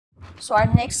So our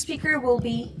next speaker will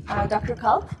be Dr.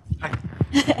 Kalb. Hi.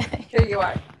 Here you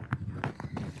are.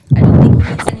 I don't think he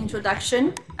needs an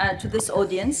introduction to this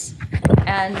audience.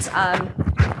 And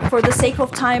for the sake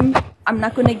of time, I'm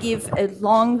not going to give a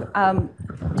long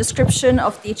description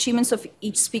of the achievements of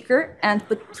each speaker,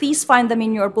 but please find them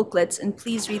in your booklets and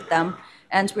please read them.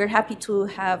 And we're happy to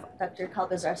have Dr.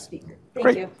 Kalb as our speaker.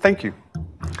 Thank you. Thank you.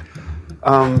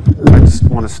 I just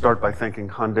want to start by thanking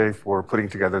Hande for putting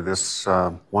together this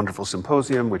wonderful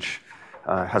symposium, which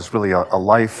has really a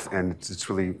life, and it's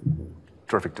really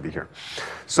terrific to be here.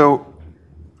 So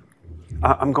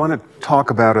I'm going to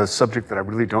talk about a subject that I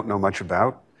really don't know much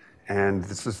about, and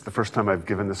this is the first time I've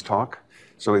given this talk,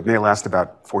 so it may last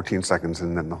about 14 seconds,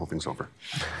 and then the whole thing's over.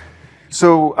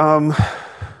 So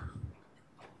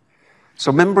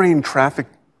membrane traffic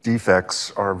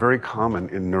defects are very common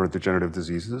in neurodegenerative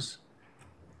diseases.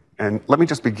 And let me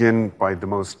just begin by the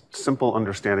most simple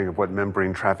understanding of what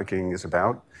membrane trafficking is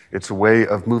about. It's a way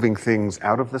of moving things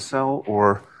out of the cell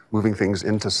or moving things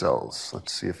into cells.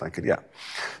 Let's see if I could,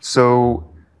 So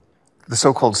the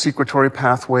so-called secretory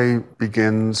pathway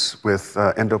begins with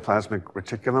endoplasmic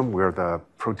reticulum, where the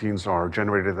proteins are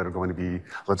generated that are going to be,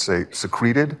 let's say,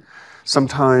 secreted.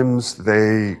 Sometimes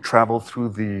they travel through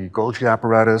the Golgi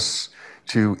apparatus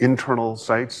to internal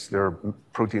sites. There are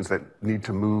proteins that need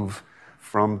to move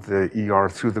from the ER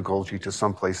through the Golgi to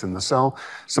someplace in the cell.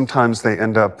 Sometimes they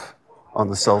end up on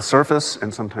the cell surface,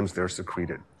 and sometimes they're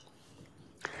secreted.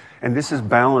 And this is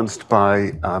balanced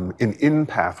by an in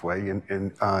pathway,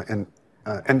 an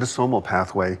endosomal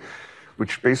pathway,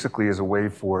 which basically is a way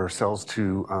for cells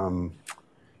to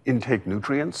intake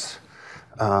nutrients.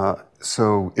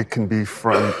 So it can be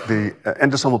from the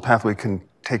endosomal pathway can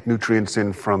take nutrients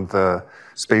in from the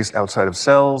space outside of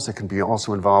cells. It can be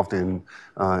also involved in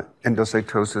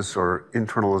endocytosis or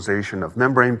internalization of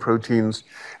membrane proteins,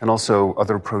 and also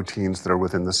other proteins that are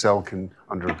within the cell can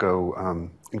undergo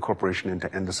incorporation into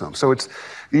endosomes. So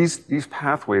these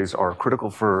pathways are critical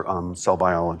for cell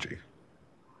biology.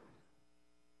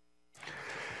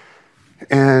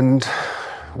 And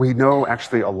we know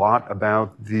actually a lot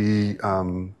about the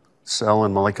cell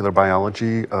and molecular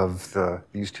biology of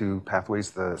these two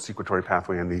pathways, the secretory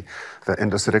pathway and the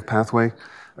endocytic pathway.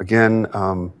 Again,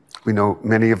 we know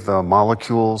many of the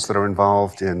molecules that are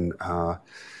involved in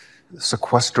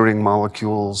sequestering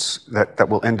molecules that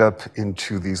will end up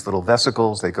into these little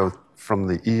vesicles. They go from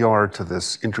the ER to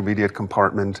this intermediate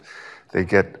compartment. They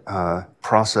get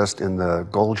processed in the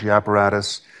Golgi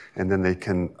apparatus, and then they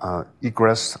can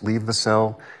egress, leave the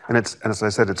cell. And as I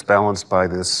said, it's balanced by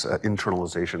this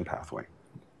internalization pathway.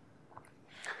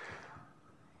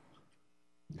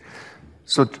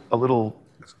 So a little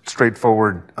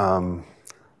straightforward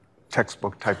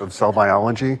textbook type of cell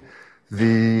biology.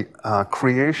 The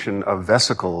creation of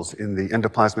vesicles in the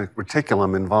endoplasmic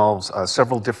reticulum involves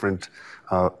several different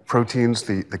proteins.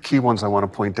 The key ones I want to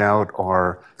point out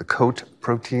are the coat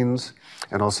proteins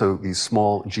and also these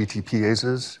small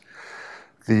GTPases.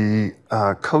 The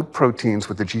coat proteins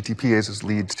with the GTPases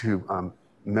leads to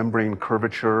membrane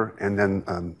curvature and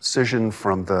then scission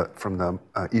from the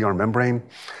ER membrane.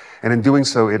 And in doing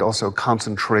so, it also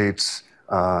concentrates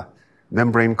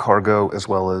membrane cargo as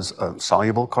well as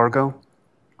soluble cargo.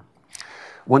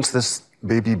 Once this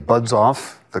baby buds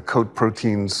off, the coat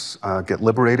proteins get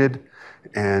liberated,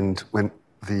 and when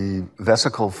the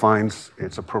vesicle finds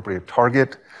its appropriate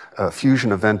target, a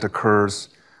fusion event occurs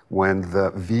when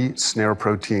the V snare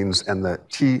proteins and the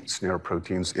T snare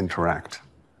proteins interact.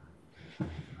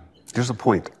 There's a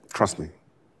point, trust me.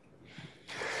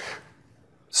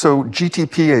 So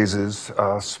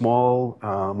GTPases, small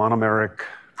monomeric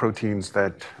proteins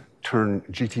that turn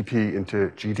GTP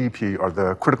into GDP, are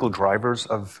the critical drivers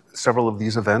of several of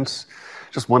these events.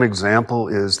 Just one example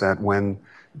is that when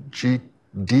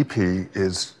GDP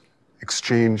is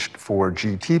exchanged for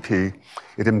GTP,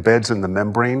 it embeds in the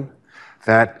membrane.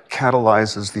 That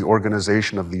catalyzes the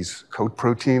organization of these coat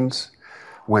proteins.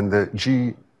 When the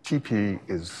GTP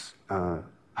is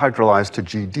hydrolyzed to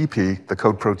GDP, the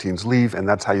coat proteins leave, and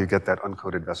that's how you get that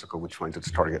uncoated vesicle which finds its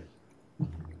target.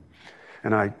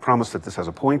 And I promise that this has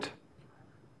a point.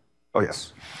 Oh,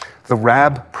 yes. The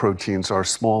Rab proteins are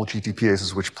small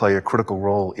GTPases which play a critical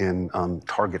role in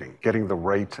targeting, getting the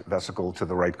right vesicle to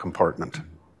the right compartment.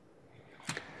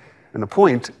 And the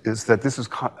point is that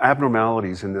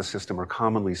abnormalities in this system are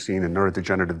commonly seen in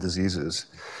neurodegenerative diseases.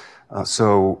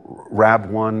 So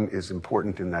RAB1 is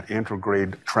important in that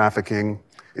anterograde trafficking.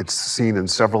 It's seen in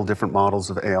several different models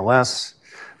of ALS.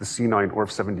 The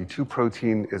C9orf72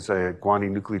 protein is a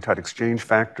guanine nucleotide exchange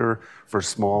factor for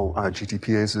small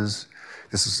GTPases.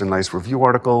 This is a nice review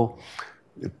article.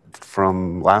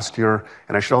 from last year.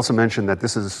 And I should also mention that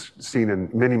this is seen in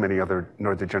many, many other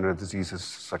neurodegenerative diseases,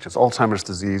 such as Alzheimer's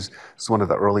disease. It's one of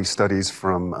the early studies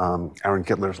from Aaron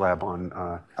Gittler's lab on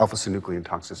alpha-synuclein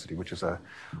toxicity, which is a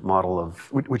model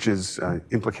of, which is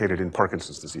implicated in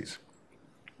Parkinson's disease.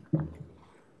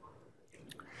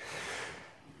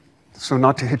 So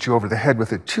not to hit you over the head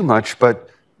with it too much, but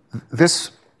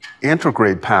this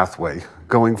anterograde pathway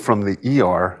going from the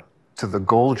ER to the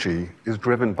Golgi is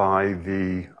driven by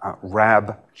the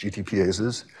RAB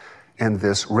GTPases, and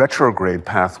this retrograde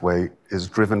pathway is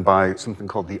driven by something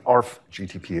called the ARF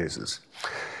GTPases.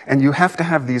 And you have to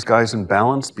have these guys in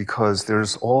balance because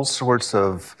there's all sorts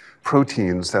of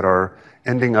proteins that are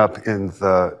ending up in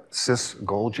the cis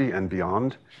Golgi and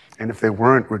beyond, and if they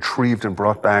weren't retrieved and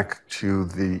brought back to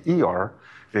the ER,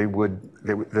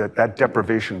 that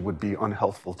deprivation would be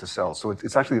unhealthful to cells. So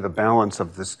it's actually the balance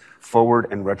of this forward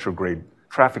and retrograde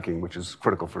trafficking, which is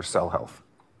critical for cell health.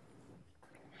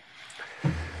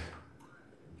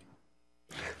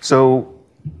 So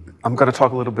I'm going to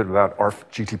talk a little bit about ARF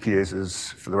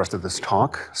GTPases for the rest of this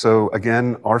talk. So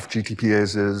again, ARF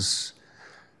GTPases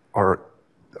are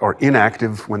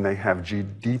inactive when they have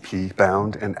GDP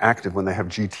bound and active when they have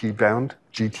GTP bound.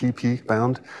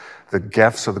 The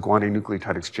GEFs, or the guanine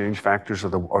nucleotide exchange factors,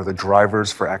 are the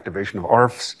drivers for activation of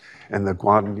ARFs, and the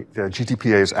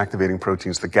GTPase activating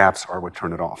proteins, the GAPs, are what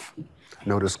turn it off.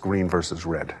 Notice green versus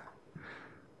red.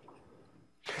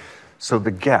 So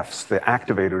the GEFs, the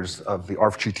activators of the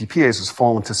ARF GTPases,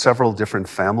 fall into several different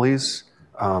families,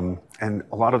 and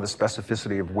a lot of the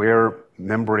specificity of where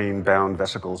membrane-bound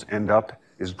vesicles end up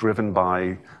is driven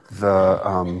by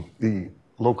the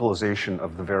localization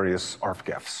of the various ARF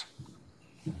GEFs.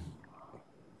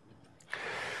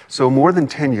 So more than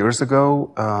 10 years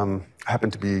ago, I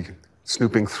happened to be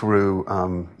snooping through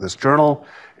this journal,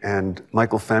 and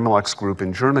Michael Famulak's group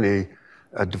in Germany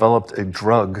developed a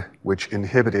drug which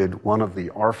inhibited one of the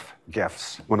ARF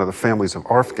GEFs, one of the families of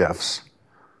ARF GEFs,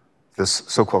 this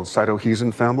so-called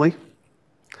cytohesin family.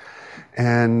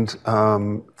 And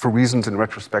for reasons in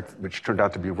retrospect which turned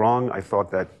out to be wrong, I thought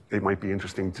that they might be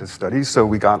interesting to study. So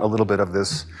we got a little bit of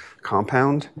this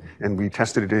compound, and we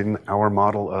tested it in our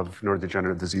model of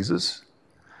neurodegenerative diseases.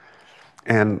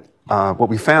 And what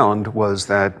we found was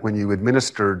that when you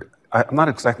administered, I'm not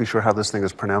exactly sure how this thing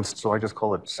is pronounced, so I just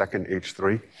call it second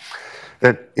H3,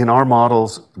 that in our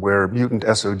models where mutant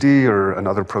SOD or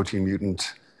another protein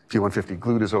mutant P150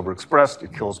 GLUT is overexpressed,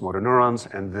 it kills motor neurons,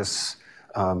 and this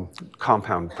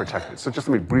compound protected. So just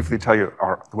let me briefly tell you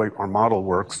the way our model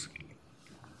works.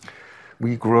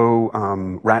 We grow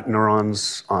rat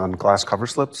neurons on glass cover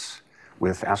slips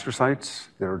with astrocytes.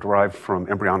 They're derived from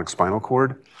embryonic spinal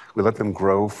cord. We let them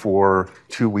grow for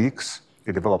 2 weeks.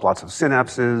 They develop lots of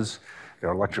synapses.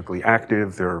 They're electrically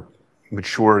active. They're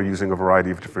mature using a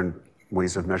variety of different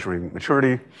ways of measuring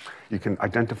maturity. You can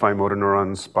identify motor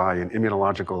neurons by an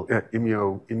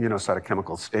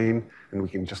immunocytochemical stain, and we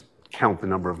can just count the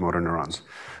number of motor neurons.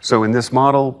 So in this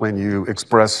model, when you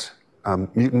express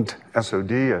mutant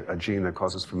SOD, a gene that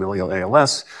causes familial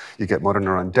ALS, you get motor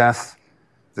neuron death.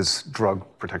 This drug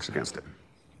protects against it.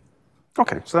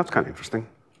 Okay, so that's kind of interesting.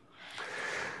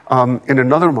 In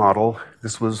another model,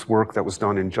 this was work that was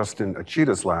done in Justin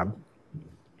Achita's lab.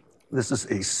 This is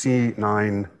a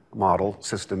C9 model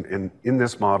system. In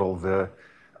this model, the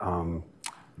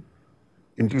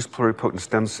induced pluripotent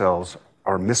stem cells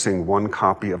are missing one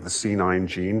copy of the C9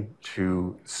 gene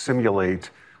to simulate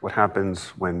what happens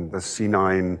when the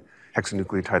C9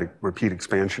 hexanucleotide repeat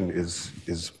expansion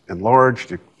is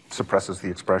enlarged. It suppresses the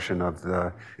expression of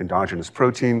the endogenous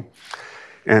protein.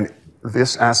 And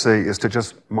this assay is to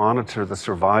just monitor the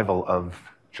survival of,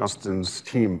 Justin's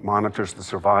team monitors the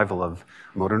survival of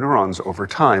motor neurons over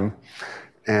time.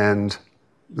 And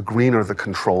the green are the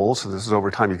controls. So this is over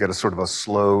time, you get a sort of a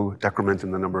slow decrement in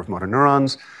the number of motor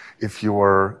neurons. If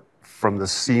you're from the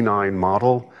C9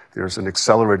 model, there's an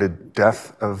accelerated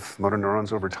death of motor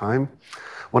neurons over time.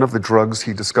 One of the drugs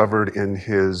he discovered in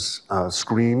his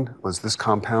screen was this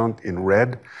compound in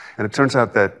red. And it turns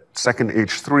out that second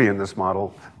H3 in this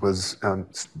model was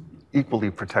equally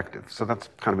protective. So that's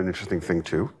kind of an interesting thing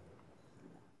too.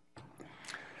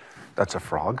 That's a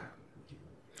frog.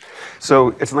 So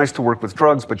it's nice to work with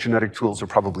drugs, but genetic tools are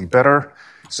probably better.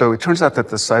 So it turns out that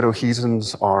the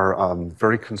cytohesins are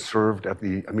very conserved at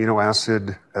the amino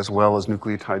acid as well as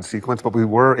nucleotide sequence, but we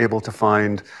were able to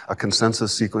find a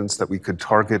consensus sequence that we could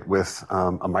target with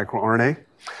a microRNA.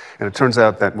 And it turns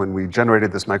out that when we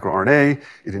generated this microRNA,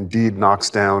 it indeed knocks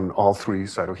down all 3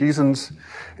 cytohesins.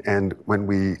 And when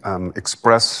we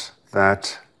express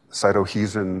that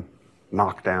cytohesin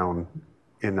knockdown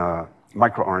in a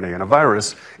microRNA in a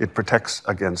virus, it protects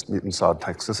against mutant SOD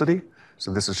toxicity.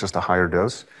 So this is just a higher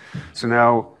dose. So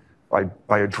now,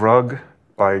 by a drug,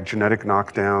 by genetic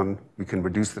knockdown, we can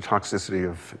reduce the toxicity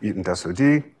of mutant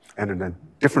SOD, and in a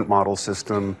different model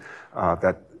system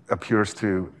that appears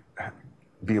to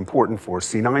be important for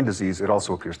C9 disease, it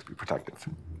also appears to be protective.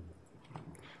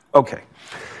 Okay,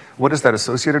 what is that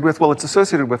associated with? Well, it's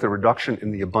associated with a reduction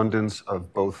in the abundance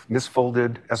of both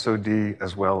misfolded SOD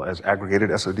as well as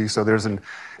aggregated SOD. So there's an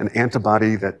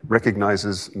antibody that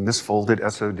recognizes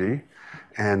misfolded SOD,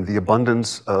 and the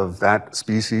abundance of that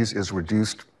species is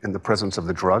reduced in the presence of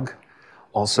the drug,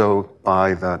 also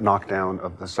by the knockdown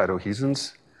of the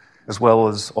cytohesins, as well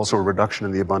as also a reduction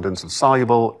in the abundance of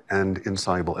soluble and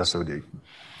insoluble SOD.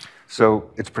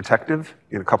 So it's protective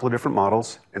in a couple of different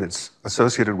models, and it's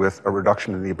associated with a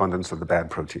reduction in the abundance of the bad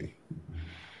protein.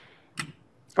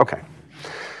 Okay.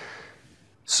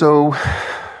 So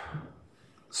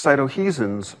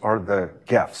cytohesins are the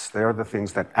GEFs. They are the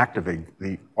things that activate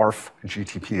the ARF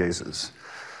GTPases.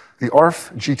 The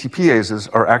ARF GTPases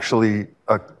are actually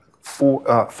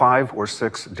 5 or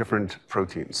 6 different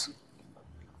proteins.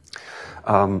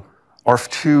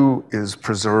 ARF2 is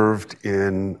preserved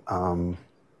in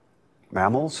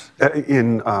mammals,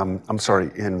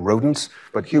 in rodents,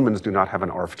 but humans do not have an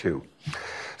ARF2.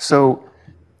 So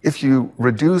if you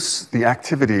reduce the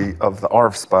activity of the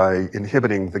ARFs by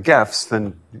inhibiting the GEFs,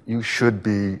 then you should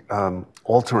be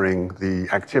altering the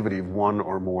activity of one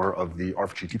or more of the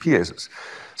ARF GTPases.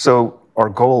 So our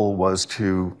goal was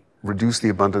to reduce the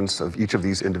abundance of each of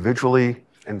these individually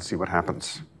and see what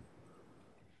happens.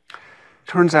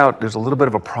 Turns out there's a little bit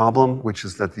of a problem, which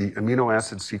is that the amino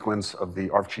acid sequence of the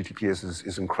ARF GTPases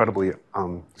is incredibly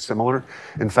similar.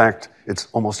 In fact, it's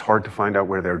almost hard to find out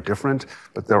where they're different,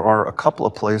 but there are a couple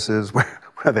of places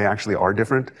where they actually are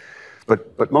different.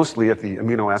 But mostly at the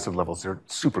amino acid levels, they're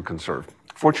super conserved.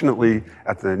 Fortunately,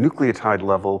 at the nucleotide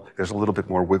level, there's a little bit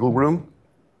more wiggle room.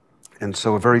 And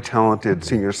so a very talented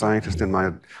senior scientist in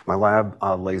my lab,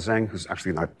 Lei Zheng, who's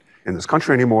actually not in this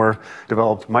country anymore,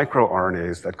 developed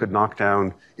microRNAs that could knock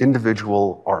down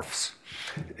individual ARFs.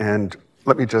 And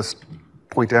let me just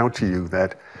point out to you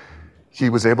that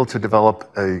he was able to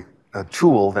develop a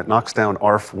tool that knocks down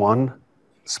ARF1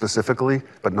 specifically,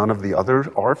 but none of the other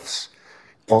ARFs,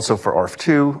 also for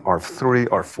ARF2, ARF3,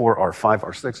 ARF4, ARF5,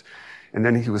 ARF6. And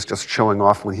then he was just showing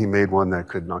off when he made one that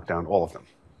could knock down all of them.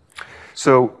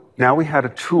 So now we had a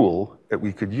tool that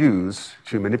we could use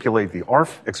to manipulate the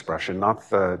ARF expression, not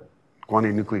the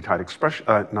guanine nucleotide expression,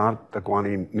 not the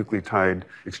guanine nucleotide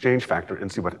exchange factor, and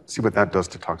see what that does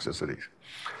to toxicity.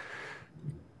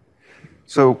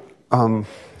 So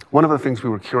one of the things we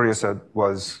were curious at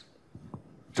was,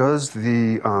 does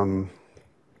the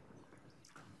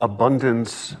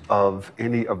abundance of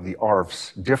any of the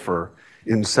ARFs differ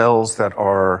in cells that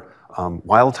are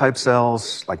wild-type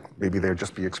cells, like maybe they'd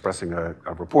just be expressing a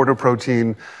reporter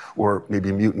protein, or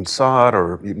maybe mutant SOD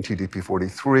or mutant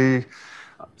TDP43.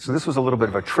 So this was a little bit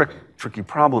of a tricky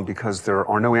problem because there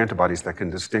are no antibodies that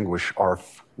can distinguish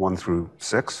ARF1 through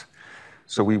 6.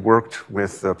 So we worked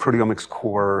with the proteomics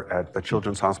core at the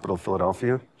Children's Hospital of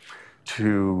Philadelphia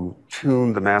to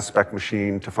tune the mass spec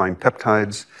machine to find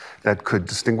peptides that could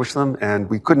distinguish them. And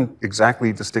we couldn't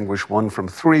exactly distinguish 1 from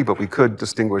 3, but we could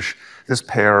distinguish this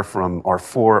pair from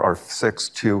R4,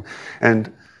 R6, 2.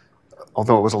 And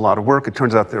although it was a lot of work, it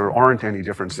turns out there aren't any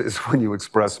differences when you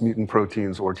express mutant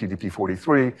proteins or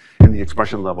TDP43 in the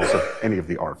expression levels of any of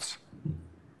the ARFs.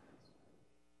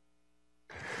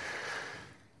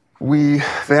 We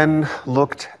then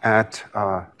looked at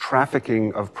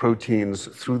trafficking of proteins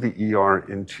through the ER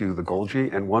into the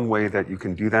Golgi, and one way that you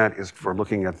can do that is for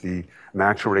looking at the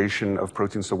maturation of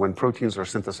proteins. So when proteins are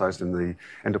synthesized in the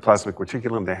endoplasmic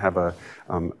reticulum, they have a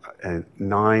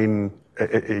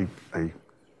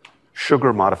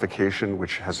sugar modification,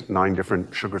 which has 9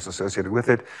 different sugars associated with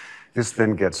it. This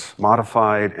then gets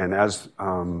modified, and as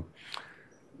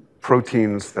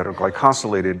proteins that are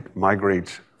glycosylated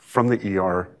migrate from the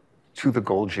ER to the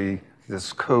Golgi,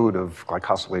 this code of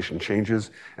glycosylation changes,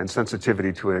 and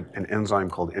sensitivity to an enzyme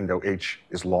called endo-H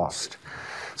is lost.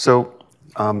 So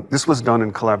this was done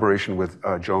in collaboration with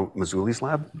Joe Mazzuli's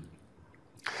lab.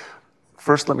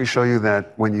 First, let me show you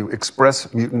that when you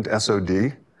express mutant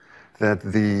SOD, that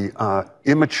the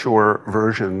immature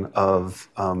version of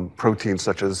proteins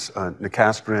such as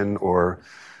nicastrin or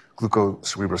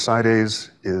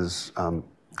glucocerebrosidase is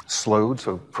slowed,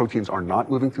 so proteins are not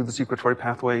moving through the secretory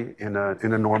pathway in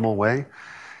a normal way.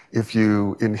 If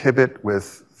you inhibit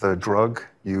with the drug,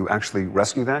 you actually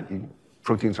rescue that.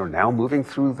 Proteins are now moving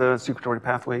through the secretory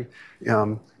pathway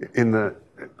at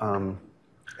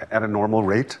a normal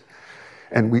rate.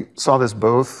 And we saw this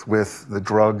both with the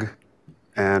drug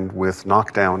and with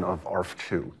knockdown of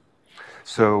ARF2.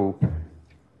 So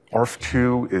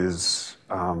ARF2 is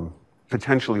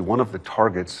potentially one of the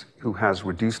targets who has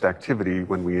reduced activity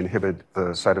when we inhibit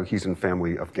the cytohesin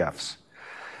family of GEFs.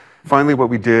 Finally, what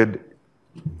we did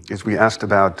is we asked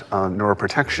about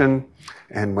neuroprotection,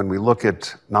 and when we look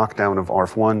at knockdown of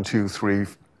ARF1, 2, 3,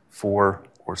 4,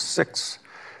 or 6,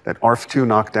 that ARF2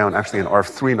 knockdown, actually an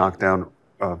ARF3 knockdown,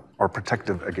 are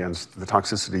protective against the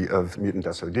toxicity of mutant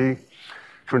SOD.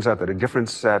 Turns out that a different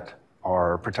set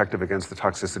are protective against the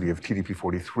toxicity of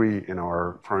TDP43 in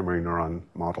our primary neuron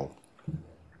model.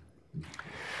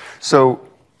 So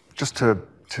just to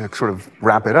sort of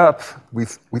wrap it up, we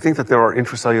think that there are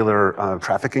intracellular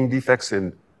trafficking defects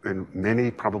in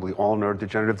many, probably all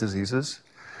neurodegenerative diseases.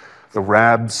 The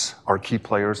RABs are key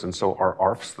players, and so are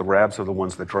ARFs. The RABs are the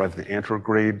ones that drive the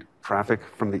anterograde traffic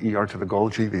from the ER to the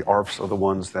Golgi. The ARFs are the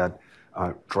ones that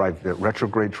drive the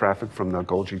retrograde traffic from the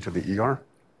Golgi to the ER.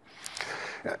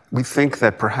 We think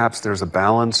that perhaps there's a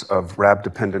balance of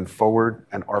RAB-dependent forward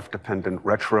and ARF-dependent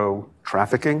retro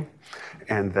trafficking,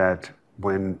 and that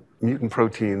when mutant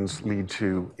proteins lead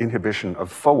to inhibition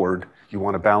of forward, you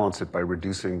want to balance it by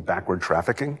reducing backward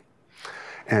trafficking.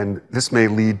 And this may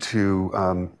lead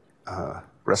to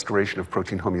restoration of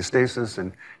protein homeostasis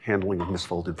and handling of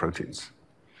misfolded proteins.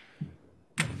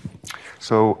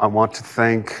 So I want to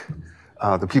thank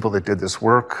the people that did this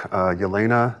work,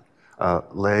 Yelena,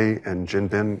 Lei, and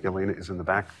Jinbin. Yelena is in the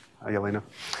back. Hi, Yelena.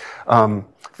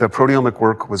 The proteomic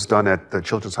work was done at the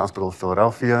Children's Hospital of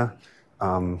Philadelphia.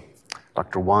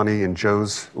 Dr. Wani and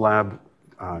Joe's lab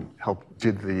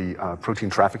did the protein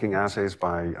trafficking assays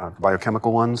by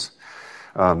biochemical ones.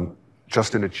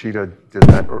 Justin Achita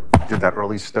did that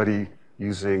early study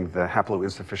using the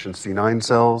haploinsufficient C9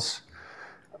 cells.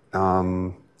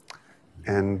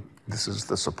 And this is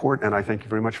the support, and I thank you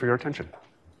very much for your attention.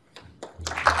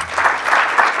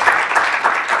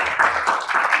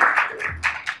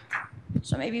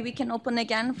 So maybe we can open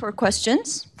again for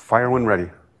questions. Fire when ready.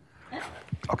 Yeah.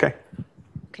 Okay.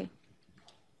 Okay.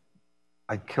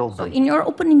 I killed them. So in your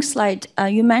opening slide,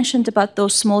 you mentioned about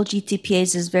those small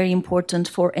GTPase is very important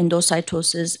for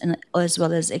endocytosis and as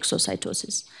well as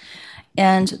exocytosis.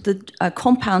 And the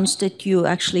compounds that you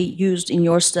actually used in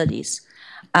your studies,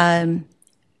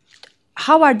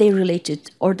 how are they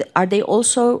related? Or are they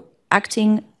also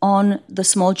acting on the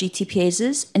small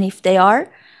GTPases? And if they are,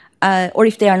 or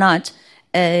if they are not,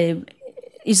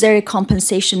 is there a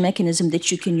compensation mechanism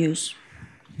that you can use?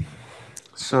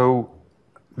 So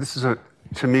this is,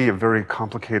 to me, a very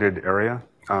complicated area.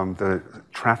 The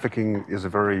trafficking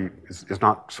is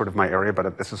not sort of my area,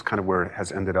 but this is kind of where it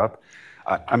has ended up.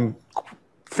 I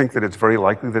think that it's very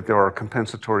likely that there are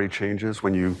compensatory changes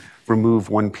when you remove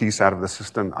one piece out of the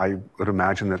system. I would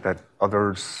imagine that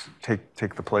others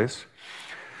take the place.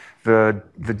 The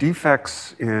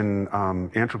defects in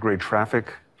anterograde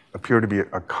traffic appear to be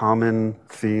a common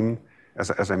theme.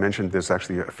 As I mentioned, there's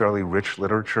actually a fairly rich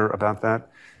literature about that.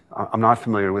 I'm not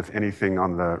familiar with anything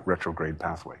on the retrograde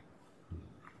pathway.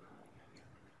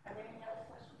 Are there any other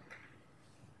questions?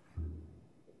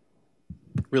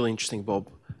 Really interesting, Bob.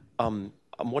 I'm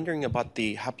wondering about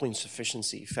the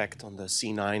haploinsufficiency effect on the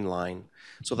C9 line.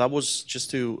 So that was,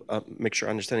 just to make sure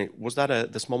I understand it, was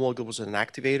that the small molecule was an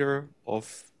activator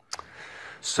of?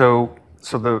 So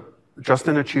the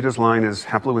Justin Achita's line is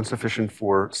haploinsufficient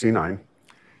for C9.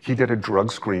 He did a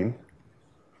drug screen,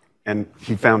 and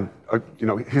he found,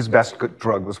 his best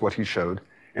drug was what he showed.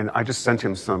 And I just sent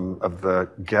him some of the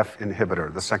GEF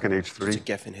inhibitor, the second H3. It's a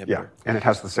GEF inhibitor. Yeah, and it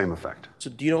has the same effect. So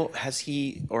do you know, has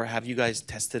he or have you guys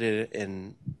tested it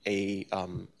in a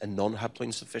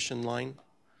non-haploinsufficient line?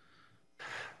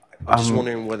 I'm just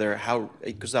wondering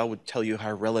because that would tell you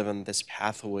how relevant this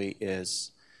pathway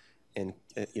is in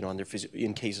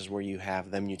cases where you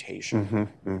have the mutation.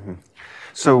 Mm-hmm, mm-hmm.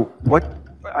 So what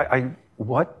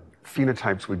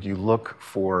phenotypes would you look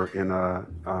for in a?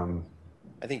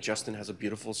 I think Justin has a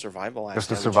beautiful survival assay.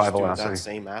 Just a survival assay. That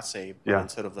same assay, but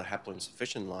instead of the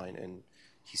haploinsufficient line and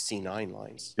his C9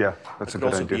 lines. Yeah, that's a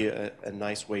good idea. It could also be a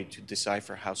nice way to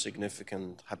decipher how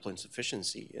significant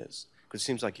haploinsufficiency is. Because it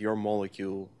seems like your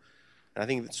molecule, and I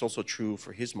think it's also true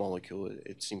for his molecule,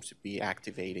 it seems to be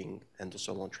activating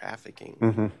endosomal trafficking.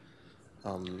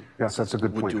 Mm-hmm. Yes, that's a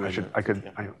good point. I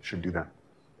should do that.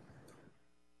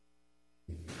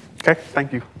 Okay,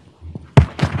 thank you.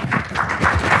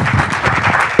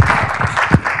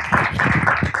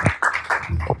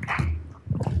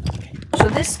 So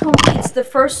this completes the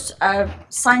first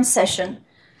science session.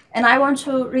 And I want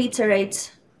to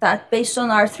reiterate that based on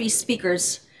our three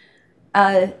speakers,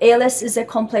 ALS is a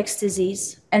complex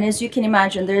disease, and as you can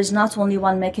imagine, there is not only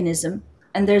one mechanism,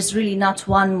 and there's really not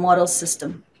one model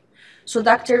system. So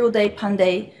Dr. Uday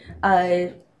Pandey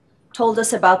told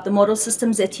us about the model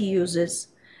systems that he uses,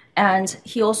 and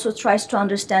he also tries to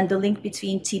understand the link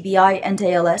between TBI and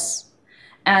ALS.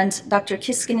 And Dr.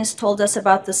 Kiskinis told us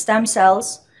about the stem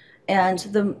cells and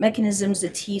the mechanisms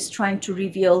that he's trying to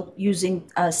reveal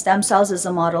using stem cells as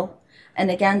a model.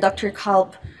 And again, Dr.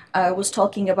 Kalb was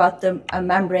talking about the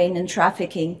membrane and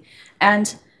trafficking.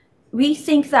 And we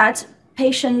think that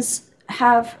patients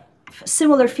have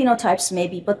similar phenotypes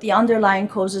maybe, but the underlying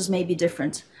causes may be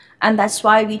different. And that's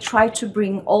why we try to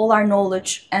bring all our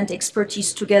knowledge and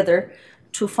expertise together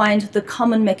to find the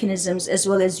common mechanisms as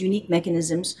well as unique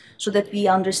mechanisms so that we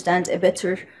understand a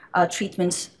better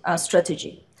treatment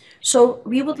strategy. So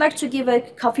we would like to give a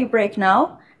coffee break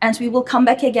now, and we will come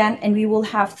back again and we will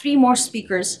have 3 more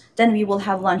speakers, then we will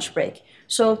have lunch break.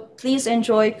 So please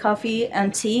enjoy coffee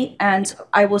and tea, and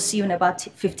I will see you in about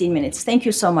 15 minutes. Thank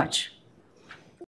you so much.